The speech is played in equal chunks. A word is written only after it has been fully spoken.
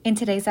In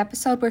today's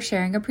episode, we're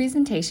sharing a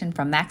presentation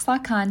from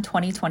MaxLockCon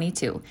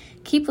 2022.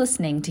 Keep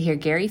listening to hear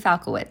Gary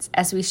Falkowitz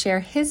as we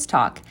share his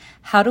talk,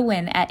 How to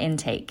Win at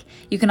Intake.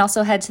 You can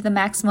also head to the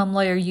Maximum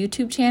Lawyer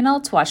YouTube channel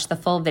to watch the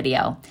full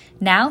video.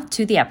 Now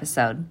to the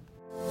episode.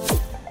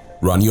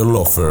 Run your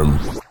law firm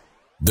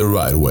the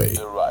right way.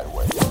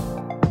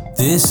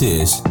 This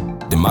is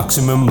the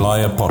Maximum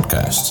Lawyer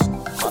Podcast.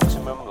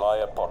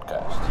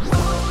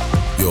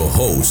 Your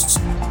hosts,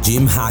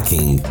 Jim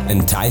Hacking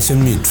and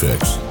Tyson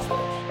Mutrux.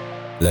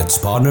 Let's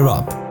partner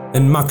up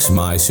and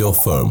maximize your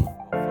firm.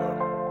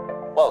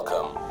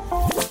 Welcome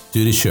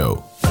to the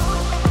show.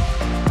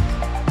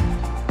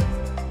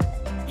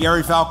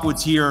 Gary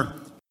Falkowitz here.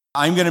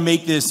 I'm going to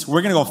make this,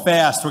 we're going to go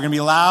fast. We're going to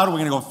be loud. We're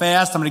going to go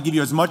fast. I'm going to give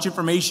you as much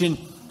information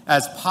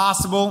as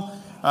possible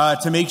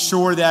to make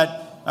sure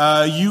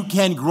that you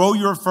can grow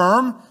your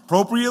firm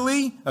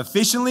appropriately,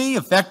 efficiently,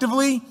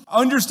 effectively.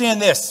 Understand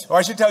this, or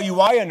I should tell you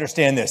why I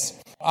understand this.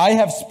 I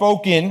have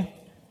spoken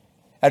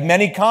at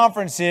many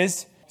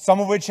conferences, some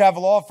of which have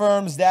law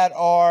firms that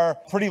are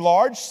pretty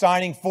large,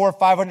 signing 400 or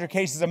 500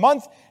 cases a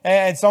month,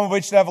 and some of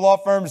which have law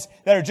firms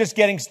that are just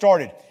getting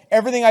started.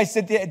 Everything I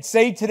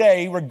say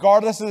today,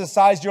 regardless of the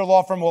size of your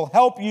law firm, will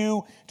help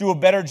you do a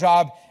better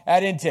job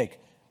at intake.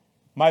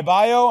 My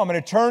bio, I'm an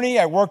attorney.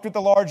 I worked with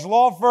a large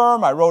law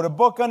firm. I wrote a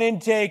book on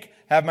intake,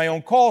 have my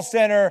own call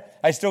center.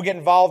 I still get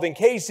involved in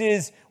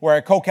cases where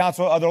I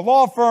co-counsel other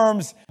law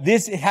firms.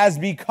 This has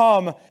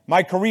become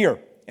my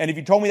career. And if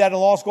you told me that in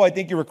law school, I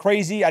think you were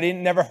crazy. I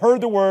never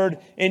heard the word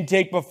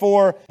intake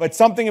before, but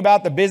something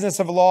about the business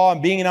of law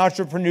and being an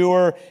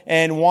entrepreneur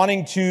and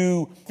wanting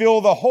to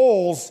fill the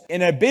holes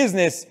in a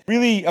business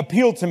really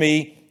appealed to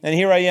me. And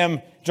here I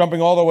am jumping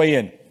all the way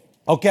in.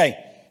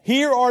 Okay,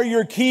 here are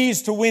your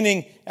keys to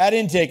winning at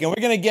intake. And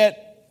we're going to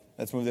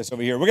let's move this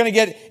over here. We're going to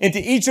get into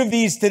each of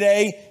these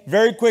today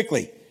very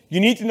quickly. You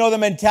need to know the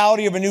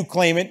mentality of a new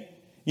claimant.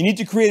 You need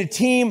to create a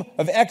team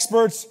of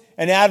experts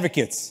and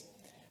advocates.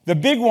 The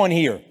big one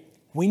here,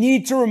 we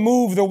need to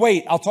remove the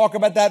weight. I'll talk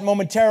about that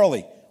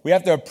momentarily. We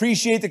have to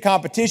appreciate the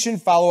competition,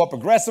 follow up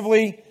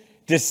aggressively,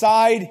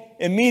 decide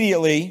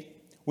immediately.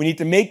 We need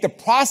to make the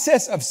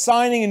process of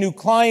signing a new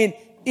client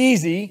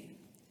easy.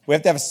 We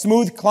have to have a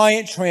smooth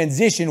client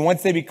transition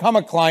once they become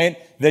a client,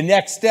 the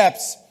next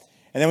steps.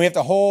 And then we have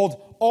to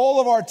hold all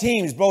of our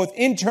teams, both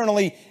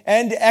internally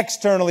and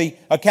externally,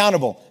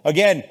 accountable.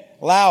 Again,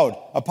 loud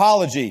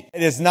apology.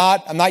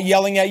 I'm not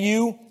yelling at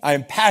you. I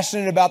am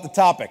passionate about the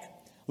topic.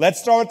 Let's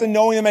start with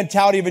knowing the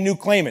mentality of a new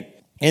claimant.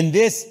 In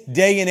this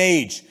day and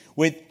age,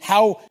 with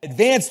how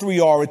advanced we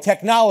are with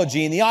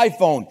technology and the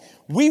iPhone,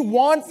 when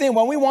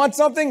we want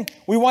something,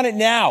 we want it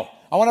now.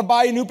 I want to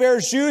buy a new pair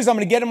of shoes. I'm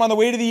going to get them on the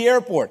way to the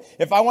airport.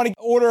 If I want to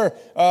order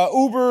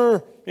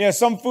Uber,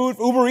 some food,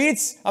 Uber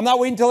Eats, I'm not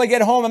waiting until I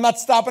get home. I'm not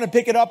stopping to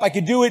pick it up. I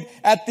could do it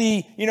at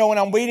when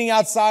I'm waiting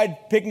outside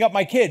picking up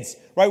my kids,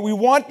 right? We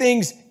want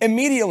things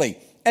immediately.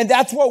 And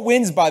that's what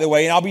wins, by the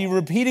way. And I'll be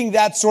repeating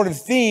that sort of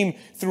theme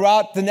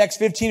throughout the next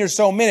 15 or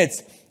so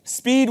minutes.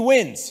 Speed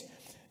wins.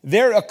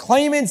 A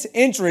claimant's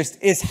interest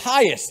is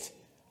highest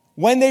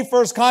when they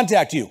first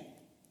contact you.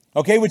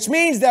 Okay, which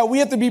means that we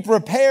have to be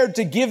prepared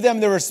to give them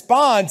the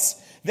response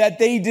that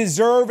they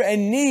deserve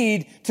and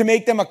need to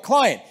make them a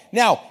client.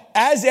 Now,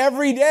 as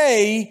every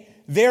day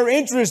their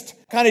interest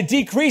kind of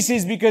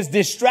decreases because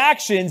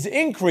distractions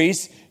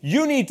increase,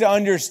 you need to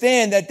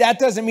understand that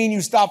doesn't mean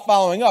you stop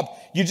following up.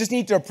 You just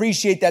need to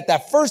appreciate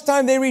that first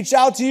time they reach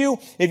out to you,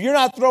 if you're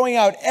not throwing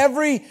out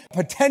every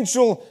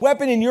potential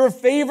weapon in your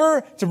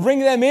favor to bring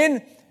them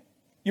in,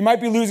 you might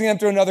be losing them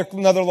to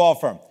another law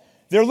firm.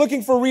 They're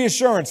looking for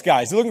reassurance,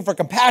 guys. They're looking for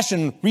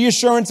compassion,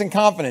 reassurance, and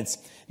confidence.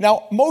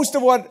 Now, most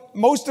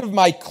of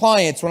my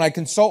clients, when I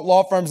consult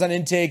law firms on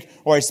intake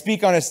or I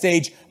speak on a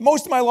stage,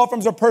 most of my law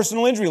firms are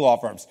personal injury law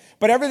firms.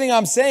 But everything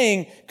I'm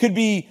saying could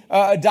be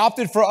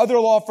adopted for other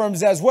law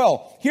firms as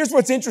well. Here's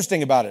what's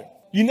interesting about it.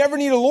 You never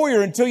need a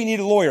lawyer until you need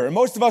a lawyer. And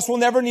most of us will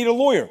never need a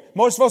lawyer.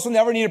 Most of us will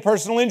never need a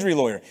personal injury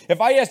lawyer. If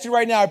I asked you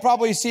right now, I'd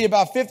probably see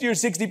about 50 or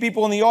 60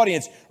 people in the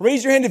audience.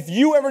 Raise your hand if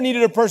you ever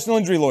needed a personal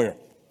injury lawyer.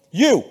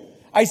 You.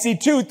 I see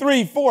 2,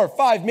 3, 4,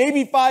 5,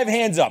 maybe 5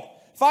 hands up.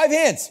 5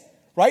 hands,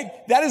 right?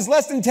 That is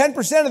less than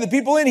 10% of the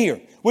people in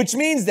here, which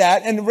means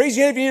that, and raise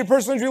your hand if you need a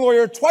personal injury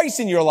lawyer twice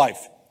in your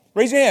life.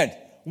 Raise your hand.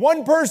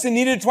 One person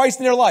needed it twice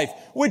in their life,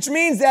 which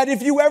means that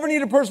if you ever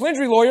need a personal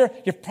injury lawyer,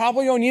 you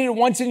probably only need it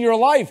once in your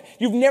life.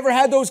 You've never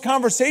had those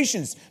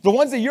conversations. The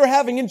ones that you're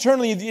having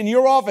internally in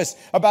your office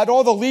about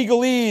all the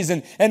legalese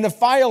and the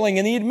filing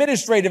and the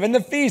administrative and the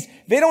fees,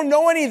 they don't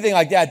know anything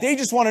like that. They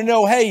just want to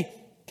know, hey,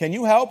 can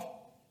you help?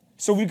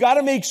 So we've got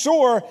to make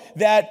sure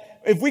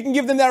that if we can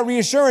give them that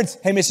reassurance,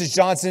 hey, Mrs.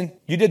 Johnson,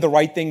 you did the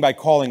right thing by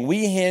calling.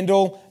 We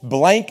handle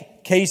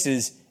blank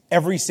cases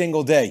every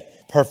single day.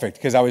 Perfect,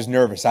 because I was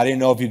nervous. I didn't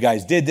know if you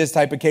guys did this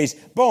type of case.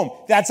 Boom,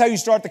 that's how you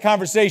start the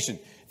conversation.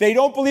 They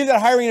don't believe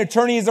that hiring an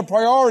attorney is a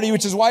priority,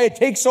 which is why it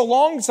takes so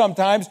long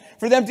sometimes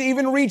for them to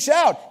even reach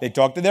out. They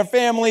talk to their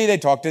family, they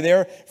talk to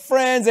their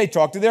friends, they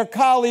talk to their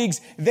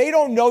colleagues. They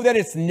don't know that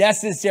it's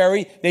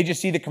necessary. They just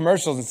see the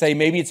commercials and say,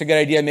 maybe it's a good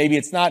idea, maybe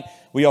it's not.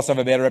 We also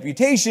have a bad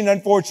reputation,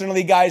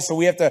 unfortunately, guys, so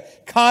we have to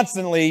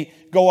constantly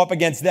go up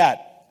against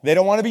that. They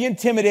don't want to be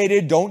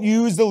intimidated. Don't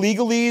use the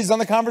legalese on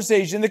the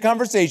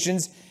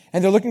conversations,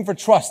 and they're looking for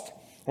trust.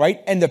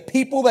 Right? And the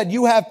people that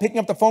you have picking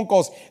up the phone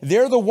calls,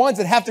 they're the ones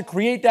that have to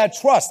create that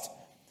trust.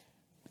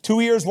 2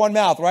 ears, 1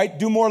 mouth, right?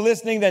 Do more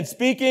listening than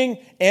speaking.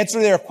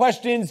 Answer their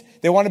questions.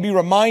 They want to be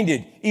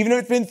reminded, even if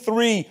it's been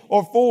 3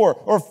 or 4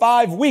 or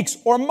 5 weeks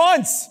or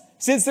months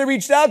since they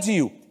reached out to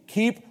you.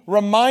 Keep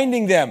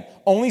reminding them.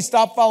 Only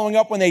stop following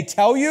up when they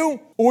tell you,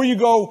 or you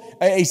go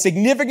a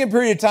significant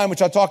period of time,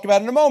 which I'll talk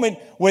about in a moment,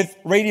 with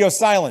radio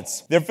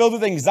silence. They're filled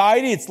with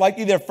anxiety. It's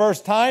likely their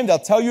first time. They'll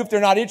tell you if they're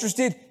not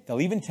interested.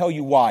 They'll even tell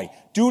you why.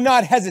 Do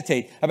not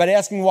hesitate about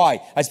asking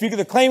why. I speak with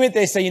a claimant.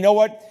 They say, you know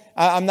what?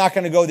 I'm not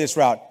going to go this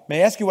route.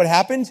 May I ask you what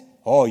happened?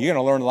 Oh, you're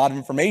going to learn a lot of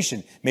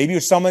information. Maybe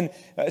it's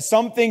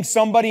something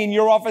somebody in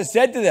your office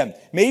said to them.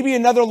 Maybe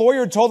another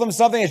lawyer told them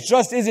something that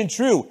just isn't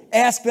true.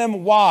 Ask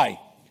them why.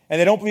 And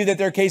they don't believe that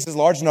their case is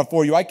large enough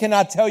for you. I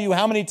cannot tell you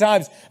how many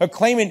times a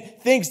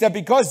claimant thinks that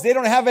because they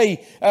don't have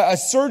a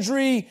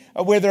surgery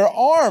where their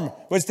arm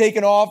was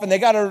taken off and they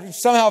got to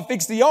somehow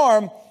fix the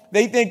arm,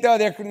 they think,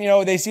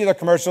 they see the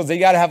commercials. They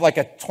got to have like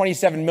a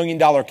 $27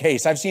 million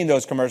case. I've seen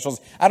those commercials.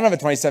 I don't have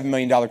a $27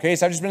 million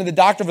case. I've just been to the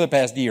doctor for the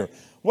past year.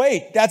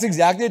 Wait, that's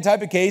exactly the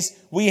type of case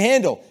we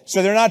handle.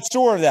 So they're not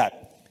sure of that.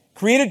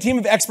 Create a team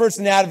of experts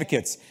and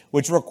advocates,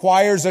 which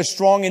requires a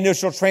strong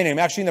initial training. I'm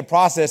actually in the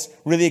process,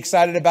 really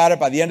excited about it.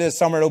 By the end of the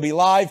summer, it'll be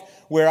live,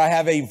 where I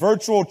have a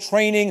virtual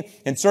training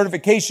and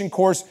certification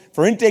course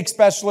for intake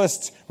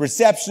specialists,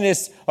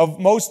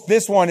 receptionists.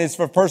 This one is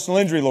for personal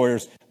injury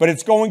lawyers, but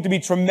it's going to be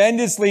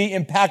tremendously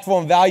impactful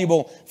and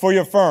valuable for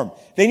your firm.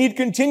 They need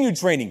continued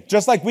training.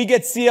 Just like we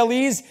get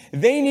CLEs,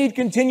 they need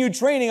continued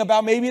training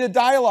about maybe the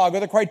dialogue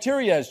or the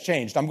criteria has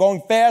changed. I'm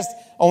going fast.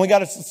 Only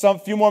got a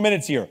few more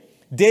minutes here.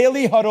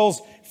 Daily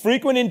huddles,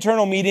 frequent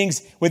internal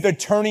meetings with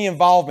attorney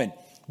involvement.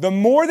 The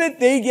more that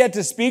they get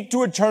to speak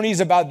to attorneys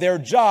about their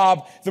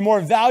job, the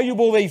more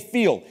valuable they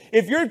feel.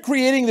 If you're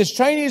creating this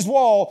Chinese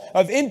wall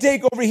of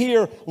intake over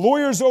here,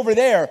 lawyers over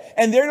there,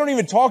 and they don't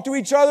even talk to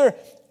each other,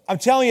 I'm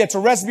telling you, it's a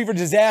recipe for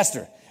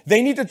disaster.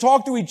 They need to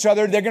talk to each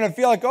other. They're going to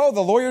feel like, oh,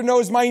 the lawyer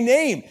knows my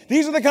name.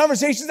 These are the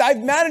conversations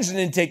I've managed in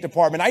an intake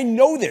department. I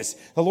know this.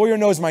 The lawyer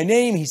knows my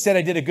name. He said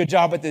I did a good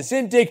job at this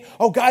intake.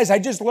 Oh, guys, I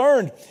just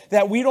learned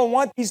that we don't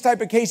want these type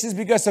of cases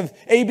because of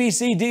A, B,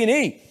 C, D, and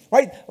E.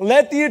 Right?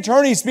 Let the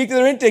attorneys speak to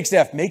their intake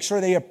staff. Make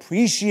sure they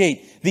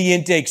appreciate the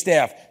intake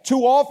staff. Too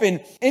often,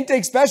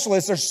 intake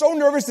specialists are so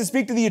nervous to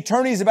speak to the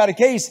attorneys about a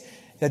case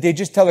that they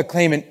just tell the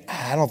claimant,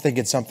 I don't think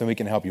it's something we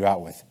can help you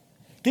out with.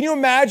 Can you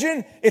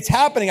imagine? It's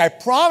happening. I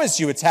promise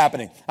you it's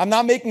happening. I'm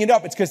not making it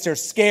up. It's because they're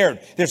scared.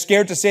 They're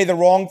scared to say the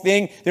wrong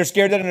thing. They're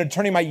scared that an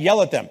attorney might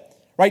yell at them.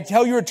 Right?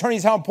 Tell your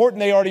attorneys how important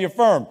they are to your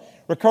firm.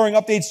 Recurring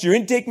updates to your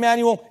intake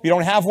manual. If you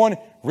don't have one,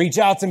 reach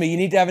out to me. You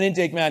need to have an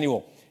intake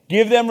manual.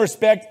 Give them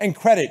respect and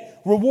credit.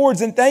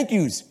 Rewards and thank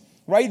yous.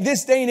 Right?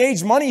 This day and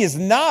age, money is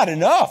not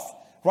enough.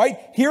 Right?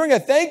 Hearing a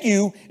thank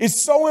you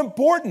is so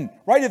important.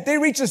 Right? If they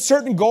reach a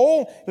certain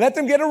goal, let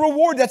them get a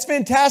reward. That's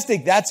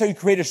fantastic. That's how you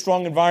create a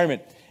strong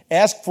environment.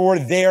 Ask for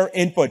their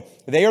input.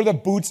 They are the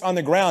boots on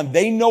the ground.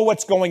 They know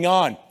what's going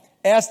on.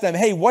 Ask them,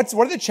 hey, what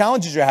are the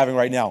challenges you're having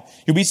right now?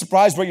 You'll be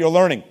surprised what you're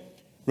learning.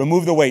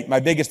 Remove the weight, my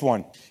biggest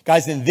one.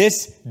 Guys, in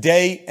this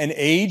day and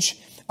age,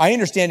 I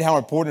understand how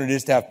important it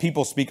is to have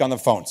people speak on the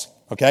phones,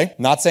 okay?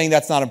 Not saying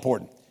that's not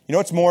important. You know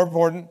what's more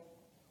important?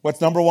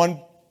 What's number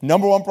one?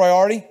 Number one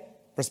priority?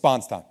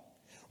 Response time.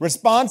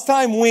 Response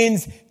time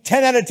wins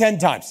 10 out of 10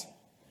 times,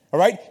 all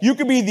right? You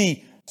could be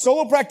the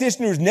solo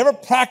practitioner who's never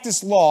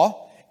practiced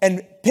law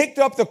and picked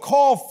up the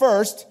call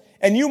first,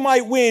 and you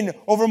might win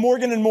over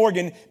Morgan &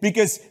 Morgan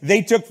because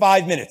they took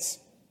 5 minutes.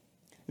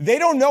 They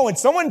don't know, and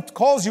someone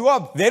calls you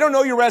up, they don't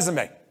know your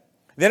resume.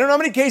 They don't know how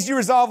many cases you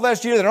resolved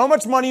last year. They don't know how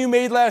much money you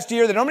made last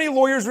year. They don't know how many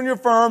lawyers were in your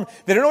firm.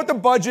 They don't know what the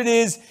budget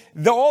is.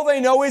 All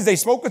they know is they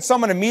spoke with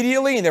someone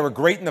immediately, and they were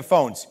great in the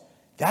phones.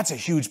 That's a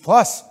huge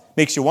plus.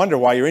 Makes you wonder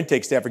why your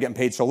intake staff are getting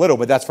paid so little,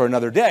 but that's for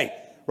another day.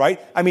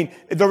 Right? I mean,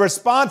 the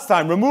response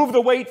time, remove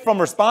the weight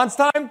from response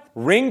time,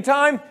 ring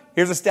time.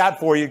 Here's a stat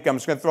for you. I'm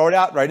just going to throw it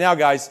out right now,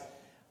 guys.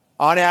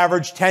 On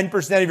average,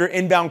 10% of your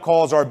inbound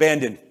calls are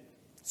abandoned.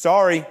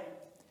 Sorry.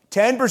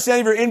 10%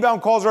 of your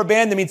inbound calls are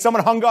abandoned. That means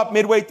someone hung up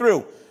midway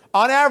through.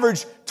 On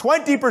average,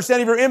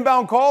 20% of your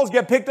inbound calls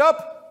get picked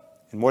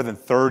up in more than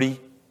 30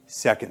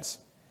 seconds.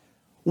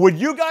 Would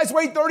you guys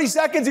wait 30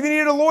 seconds if you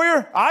needed a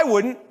lawyer? I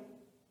wouldn't.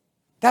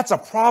 That's a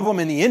problem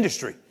in the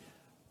industry.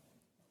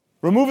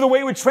 Remove the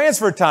weight with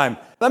transfer time.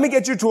 Let me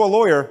get you to a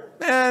lawyer.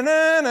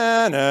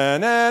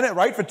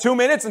 Right? For 2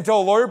 minutes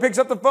until a lawyer picks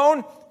up the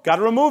phone. Got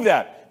to remove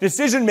that.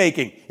 Decision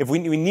making. If we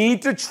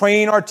need to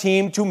train our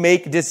team to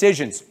make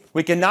decisions.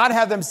 We cannot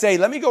have them say,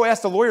 let me go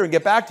ask the lawyer and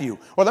get back to you.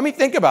 Or let me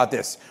think about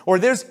this. Or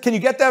can you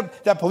get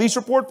that police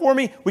report for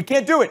me? We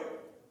can't do it.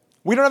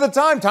 We don't have the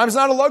time. Time's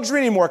not a luxury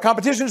anymore.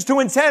 Competition is too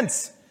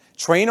intense.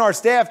 Train our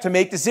staff to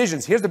make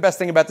decisions. Here's the best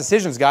thing about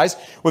decisions, guys.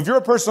 Well, if you're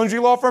a personal injury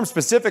law firm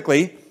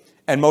specifically,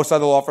 and most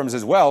other law firms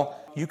as well,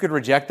 you could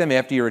reject them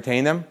after you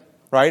retain them,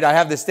 right? I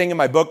have this thing in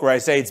my book where I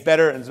say it's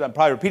better, and I'm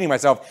probably repeating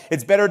myself,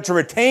 it's better to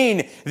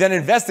retain than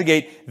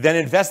investigate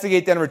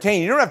than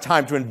retain. You don't have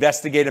time to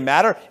investigate a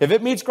matter. If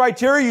it meets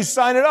criteria, you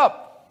sign it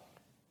up.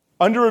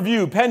 Under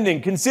review,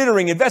 pending,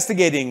 considering,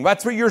 investigating.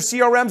 That's what your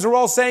CRMs are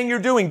all saying you're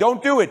doing.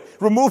 Don't do it.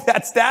 Remove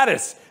that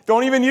status.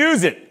 Don't even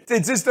use it.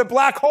 It's just a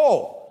black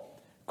hole.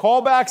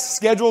 Callbacks,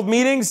 scheduled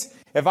meetings.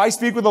 If I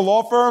speak with a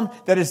law firm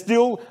that is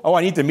still,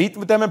 I need to meet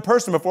with them in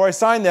person before I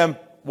sign them,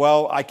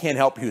 well, I can't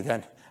help you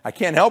then. I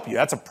can't help you.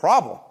 That's a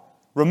problem.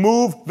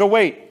 Remove the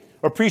wait.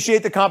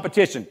 Appreciate the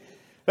competition.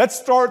 Let's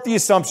start the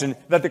assumption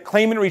that the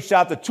claimant reached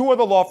out to 2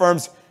 other law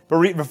firms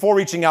before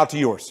reaching out to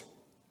yours.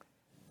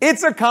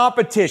 It's a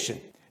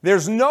competition.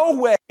 There's no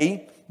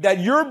way that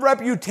your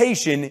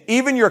reputation,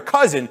 even your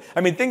cousin,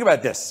 think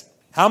about this.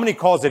 How many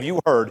calls have you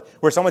heard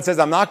where someone says,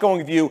 I'm not going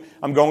with you,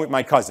 I'm going with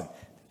my cousin?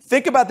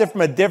 Think about that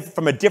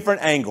from a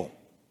different angle.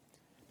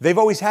 They've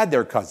always had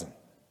their cousin,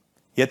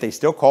 yet they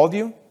still called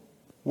you?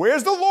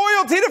 Where's the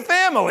loyalty to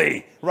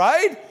family,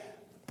 right?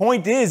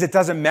 Point is, it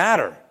doesn't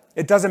matter.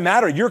 It doesn't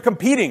matter. You're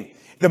competing.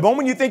 The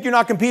moment you think you're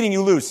not competing,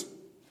 you lose.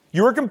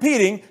 You're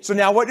competing, so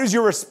now what is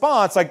your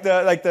response, like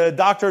the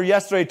doctor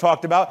yesterday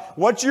talked about?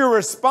 What's your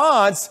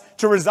response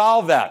to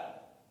resolve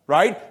that,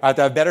 right? I have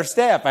to have better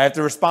staff. I have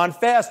to respond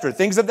faster,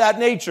 things of that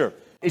nature.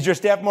 Is your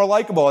staff more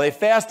likable? Are they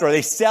faster? Are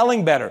they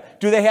selling better?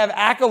 Do they have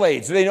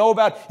accolades? Do they know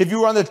about if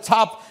you were on the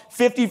top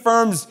 50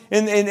 firms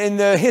in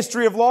the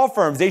history of law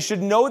firms? They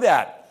should know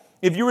that.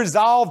 If you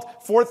resolved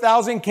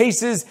 4,000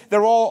 cases that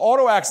were all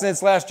auto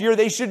accidents last year,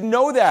 they should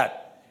know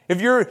that. If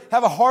you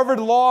have a Harvard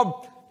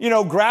Law,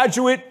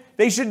 graduate,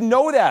 they should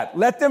know that.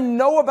 Let them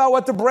know about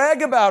what to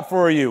brag about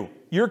for you.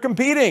 You're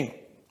competing.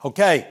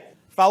 Okay,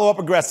 follow up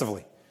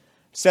aggressively.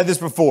 Said this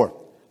before.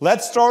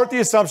 Let's start with the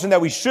assumption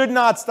that we should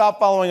not stop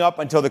following up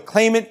until the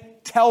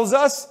claimant tells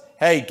us,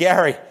 hey,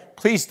 Gary,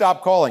 please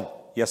stop calling.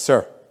 Yes,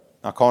 sir.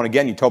 Not calling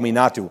again. You told me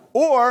not to.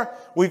 Or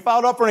we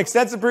followed up for an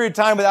extensive period of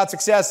time without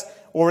success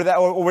or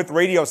with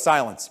radio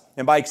silence.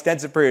 And by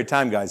extensive period of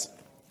time, guys,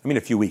 I mean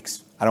a few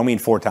weeks. I don't mean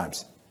 4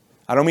 times.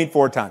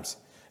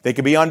 They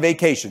could be on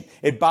vacation.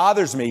 It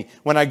bothers me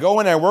when I go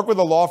in and I work with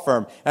a law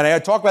firm and I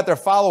talk about their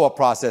follow-up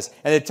process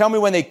and they tell me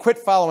when they quit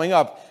following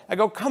up. I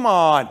go, come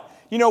on.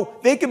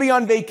 They could be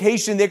on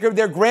vacation.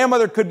 Their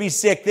grandmother could be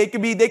sick. They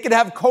could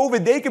have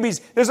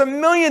COVID. There's a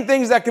million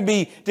things that could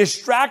be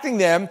distracting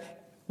them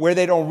where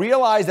they don't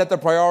realize that the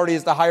priority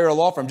is to hire a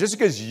law firm. Just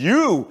because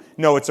you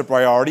know it's a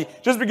priority,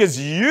 just because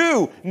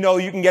you know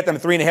you can get them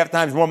 3.5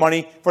 times more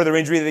money for their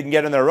injury than they can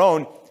get on their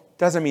own,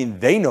 doesn't mean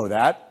they know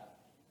that,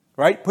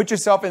 right? Put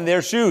yourself in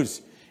their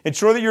shoes.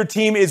 Ensure that your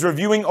team is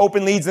reviewing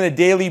open leads on a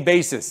daily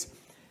basis.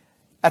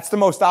 That's the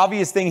most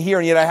obvious thing here,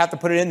 and yet I have to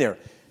put it in there.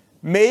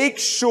 Make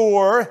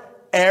sure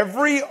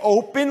every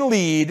open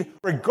lead,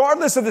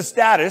 regardless of the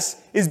status,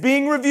 is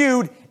being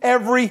reviewed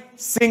every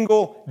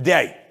single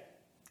day.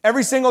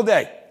 Every single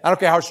day. I don't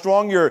care how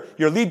strong your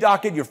lead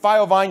docket, your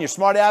FileVine, your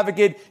Smart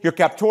Advocate, your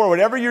Captora,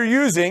 whatever you're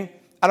using,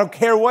 I don't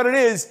care what it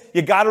is,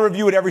 you got to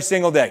review it every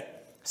single day.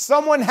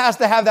 Someone has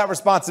to have that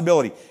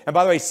responsibility. And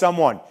by the way,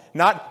 someone,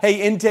 not, hey,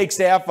 intake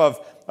staff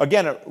of,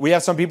 again, we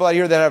have some people out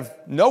here that have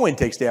no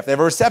intake staff. They have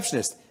a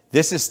receptionist.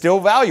 This is still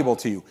valuable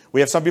to you.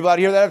 We have some people out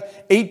here that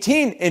have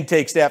 18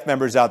 intake staff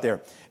members out there.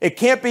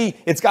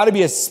 It's got to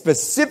be a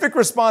specific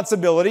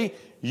responsibility.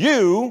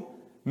 You,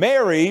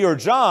 Mary or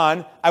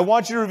John, I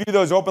want you to review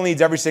those open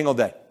leads every single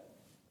day.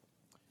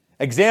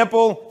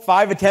 Example,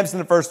 5 attempts in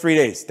the first 3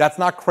 days. That's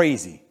not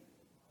crazy.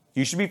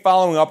 You should be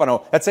following up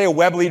on let's say a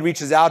web lead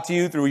reaches out to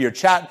you through your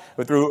chat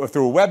or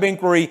through a web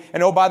inquiry.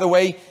 And by the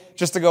way,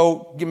 just to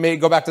go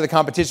back to the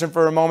competition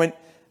for a moment,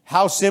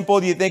 how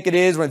simple do you think it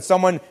is when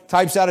someone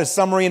types out a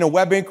summary in a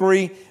web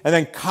inquiry and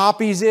then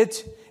copies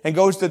it and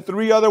goes to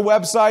 3 other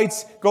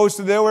websites, goes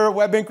to their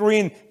web inquiry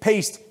and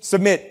paste,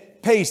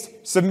 submit, paste,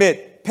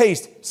 submit,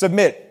 paste,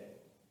 submit.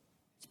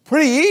 It's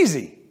pretty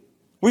easy.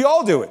 We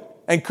all do it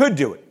and could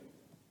do it.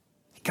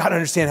 You got to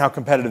understand how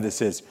competitive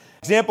this is.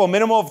 Example,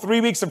 minimum of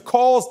 3 weeks of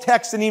calls,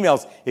 texts, and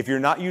emails. If you're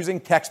not using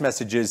text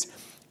messages,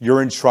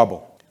 you're in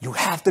trouble. You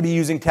have to be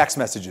using text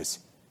messages.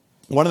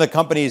 One of the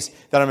companies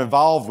that I'm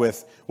involved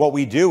with, what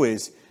we do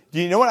is,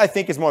 do you know what I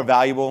think is more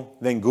valuable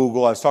than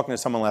Google? I was talking to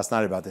someone last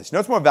night about this. You know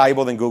what's more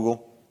valuable than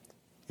Google?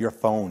 Your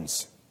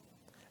phones.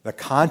 The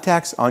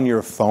contacts on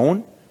your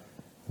phone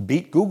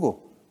beat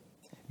Google.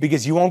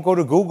 Because you won't go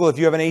to Google if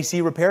you have an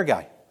AC repair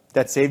guy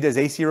that's saved as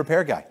AC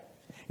repair guy.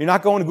 You're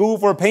not going to Google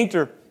for a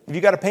painter if you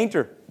got a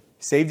painter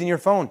saved in your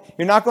phone.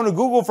 You're not going to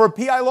Google for a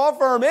PI law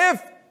firm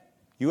if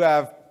you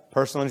have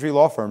personal injury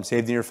law firm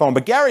saved in your phone.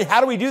 But Gary,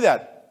 how do we do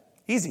that?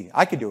 Easy.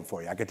 I could do it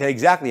for you. I could tell you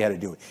exactly how to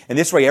do it. And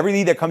this way, every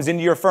lead that comes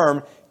into your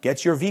firm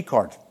gets your V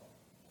card.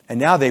 And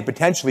now they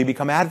potentially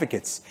become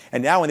advocates.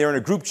 And now when they're in a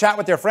group chat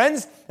with their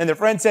friends, and their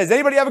friend says,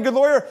 anybody have a good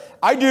lawyer?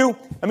 I do.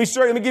 Let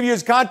me give you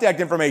his contact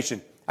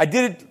information. I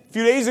did it a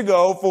few days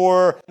ago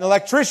for an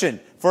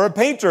electrician, for a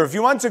painter a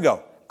few months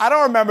ago. I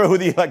don't remember who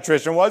the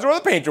electrician was or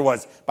the painter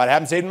was, but I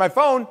have them saved in my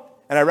phone,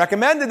 and I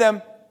recommended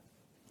them.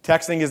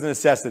 Texting is a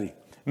necessity.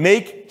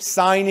 Make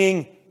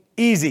signing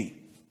easy,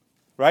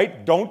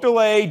 right? Don't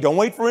delay. Don't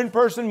wait for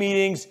in-person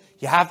meetings.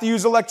 You have to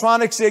use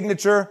electronic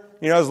signature.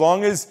 As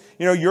long as,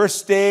 your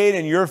state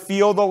and your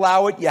field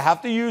allow it, you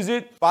have to use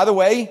it. By the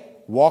way,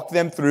 walk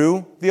them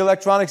through the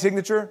electronic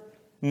signature.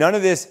 None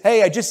of this,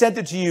 hey, I just sent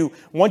it to you.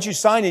 Once you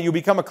sign it, you'll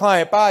become a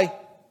client. Bye.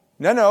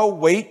 No,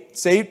 wait.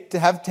 Say to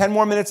have 10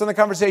 more minutes on the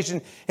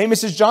conversation. Hey,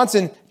 Mrs.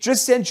 Johnson,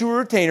 just sent you a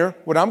retainer.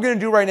 What I'm going to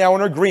do right now,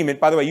 an agreement.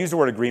 By the way, use the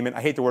word agreement.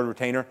 I hate the word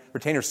retainer.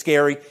 Retainer's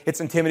scary.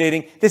 It's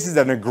intimidating. This is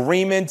an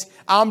agreement.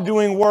 I'm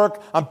doing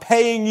work. I'm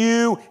paying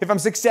you. If I'm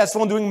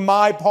successful in doing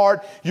my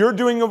part, you're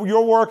doing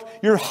your work.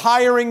 You're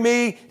hiring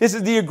me. This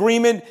is the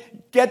agreement.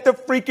 Get the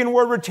freaking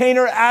word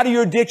retainer out of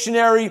your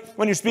dictionary.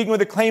 When you're speaking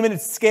with a claimant,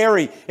 it's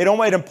scary. It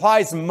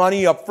implies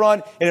money up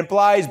front. It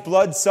implies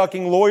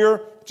blood-sucking lawyer.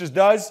 It just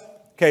does.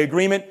 Okay,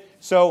 agreement.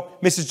 So,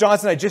 Mrs.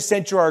 Johnson, I just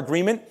sent you our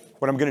agreement.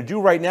 What I'm going to do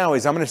right now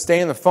is I'm going to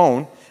stay on the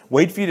phone,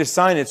 wait for you to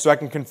sign it so I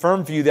can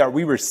confirm for you that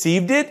we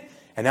received it,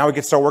 and now we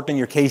can start working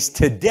your case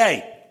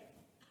today.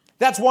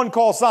 That's one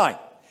call sign.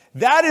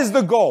 That is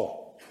the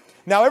goal.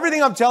 Now,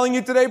 everything I'm telling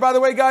you today, by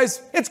the way,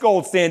 guys, it's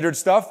gold standard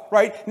stuff,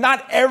 right?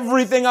 Not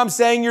everything I'm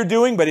saying you're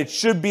doing, but it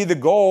should be the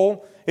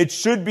goal. It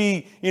should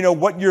be,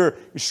 what you're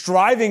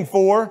striving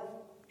for.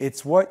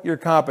 It's what your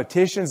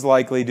competition's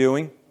likely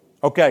doing.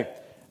 Okay.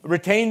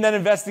 Retain, then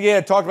investigate.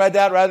 I talked about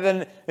that. Rather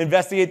than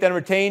investigate, then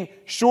retain.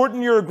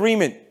 Shorten your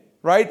agreement,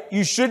 right?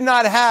 You should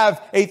not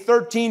have a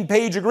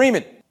 13-page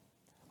agreement.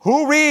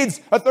 Who reads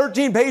a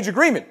 13-page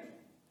agreement,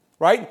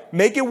 right?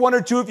 Make it 1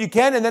 or 2 if you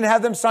can, and then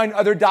have them sign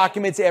other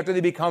documents after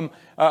they become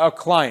a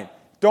client.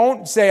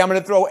 Don't say, I'm going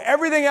to throw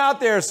everything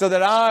out there so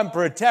that I'm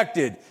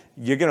protected.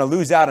 You're going to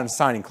lose out on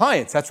signing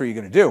clients. That's what you're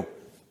going to do.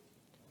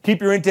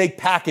 Keep your intake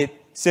packet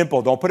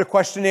simple. Don't put a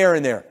questionnaire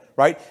in there.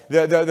 Right?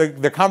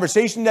 The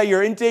conversation that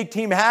your intake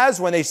team has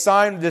when they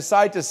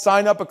decide to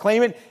sign up a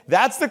claimant,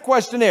 that's the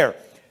questionnaire.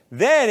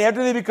 Then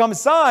after they become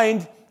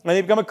signed and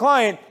they become a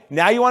client,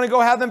 now you want to go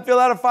have them fill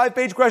out a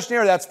 5-page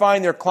questionnaire. That's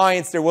fine. They're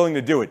clients. They're willing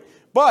to do it.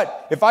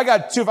 But if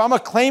I'm a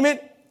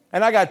claimant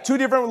and I got 2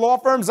 different law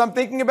firms I'm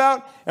thinking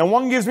about, and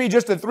one gives me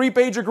just a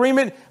 3-page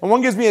agreement and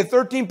one gives me a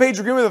 13-page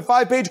agreement with a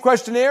 5-page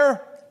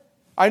questionnaire,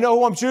 I know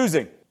who I'm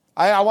choosing.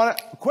 I want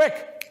it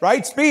quick,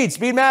 right?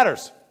 Speed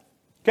matters.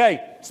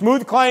 Okay,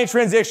 smooth client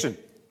transition.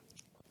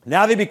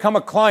 Now they become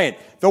a client.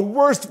 The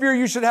worst fear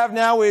you should have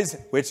now is,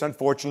 which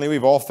unfortunately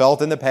we've all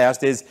felt in the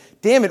past, is,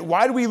 damn it,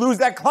 why did we lose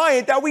that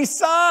client that we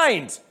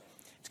signed? It's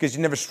because you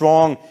didn't have a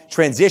strong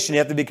transition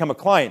after they become a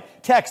client.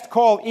 Text,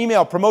 call,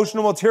 email,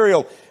 promotional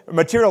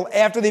material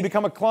after they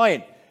become a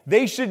client.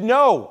 They should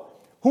know.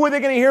 Who are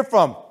they going to hear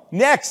from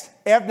next,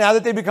 now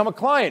that they become a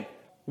client?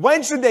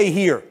 When should they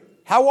hear?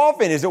 How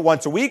often? Is it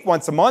once a week,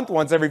 once a month,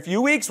 once every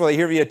few weeks? Will they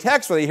hear via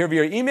text? Will they hear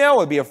via email?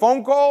 Will it be a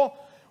phone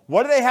call?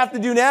 What do they have to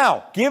do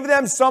now? Give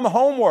them some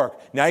homework.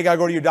 Now you got to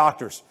go to your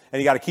doctors,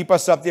 and you got to keep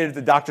us updated if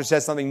the doctor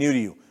says something new to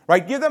you,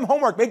 right? Give them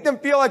homework. Make them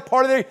feel like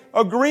part of the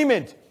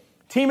agreement.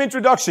 Team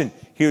introduction.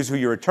 Here's who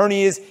your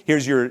attorney is.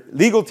 Here's your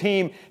legal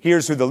team.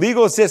 Here's who the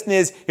legal assistant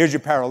is. Here's your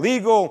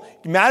paralegal.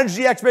 Manage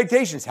the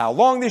expectations. How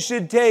long this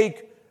should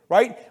take.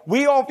 Right?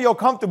 We all feel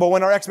comfortable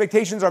when our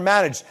expectations are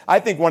managed.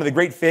 I think one of the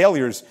great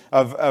failures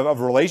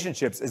of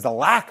relationships is the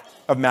lack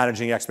of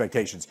managing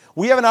expectations.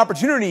 We have an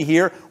opportunity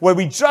here where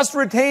we just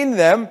retain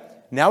them.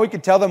 Now we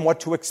can tell them what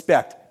to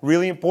expect.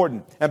 Really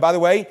important. And by the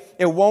way,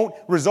 it won't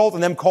result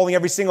in them calling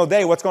every single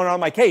day, what's going on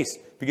in my case?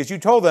 Because you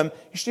told them,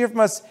 you should hear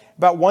from us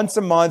about once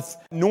a month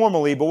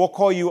normally, but we'll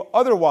call you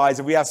otherwise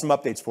if we have some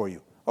updates for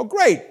you. Oh,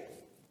 great.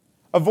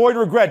 Avoid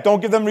regret. Don't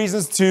give them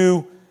reasons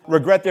to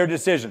regret their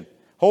decision.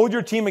 Hold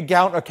your team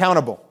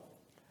accountable.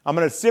 I'm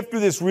going to sift through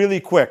this really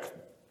quick.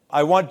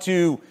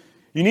 You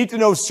need to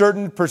know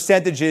certain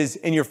percentages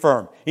in your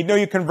firm. You need to know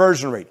your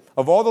conversion rate.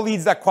 Of all the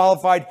leads that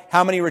qualified,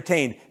 how many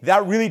retained?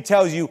 That really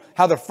tells you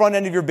how the front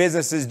end of your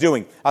business is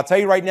doing. I'll tell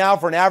you right now,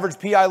 for an average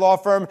PI law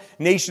firm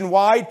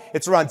nationwide,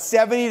 it's around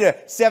 70 to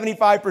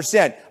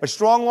 75%. A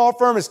strong law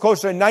firm is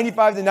closer to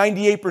 95 to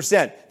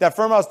 98%. That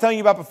firm I was telling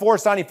you about before,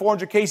 signing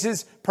 400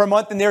 cases per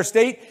month in their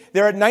state,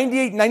 they're at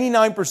 98,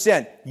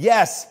 99%.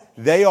 Yes,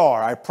 they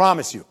are. I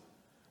promise you.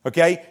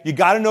 Okay? You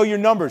got to know your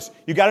numbers.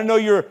 You got to know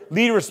your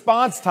lead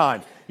response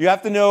time. You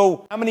have to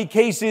know how many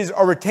cases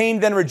are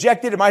retained then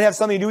rejected. It might have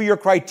something to do with your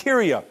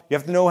criteria. You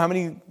have to know how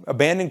many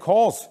abandoned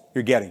calls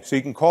you're getting so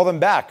you can call them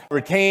back.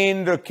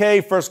 Retained,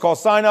 okay, first call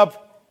sign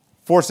up.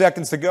 4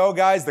 seconds to go,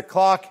 guys. The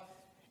clock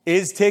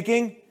is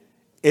ticking.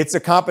 It's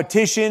a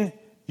competition.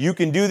 You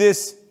can do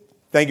this.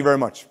 Thank you very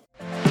much.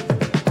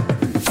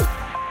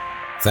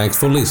 Thanks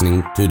for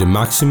listening to the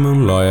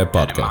Maximum Lawyer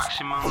Podcast.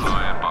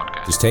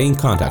 To stay in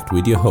contact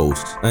with your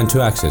hosts and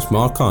to access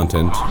more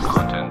content,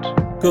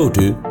 go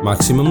to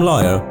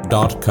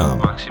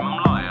MaximumLawyer.com.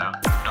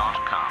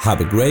 Have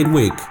a great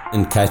week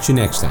and catch you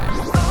next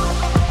time.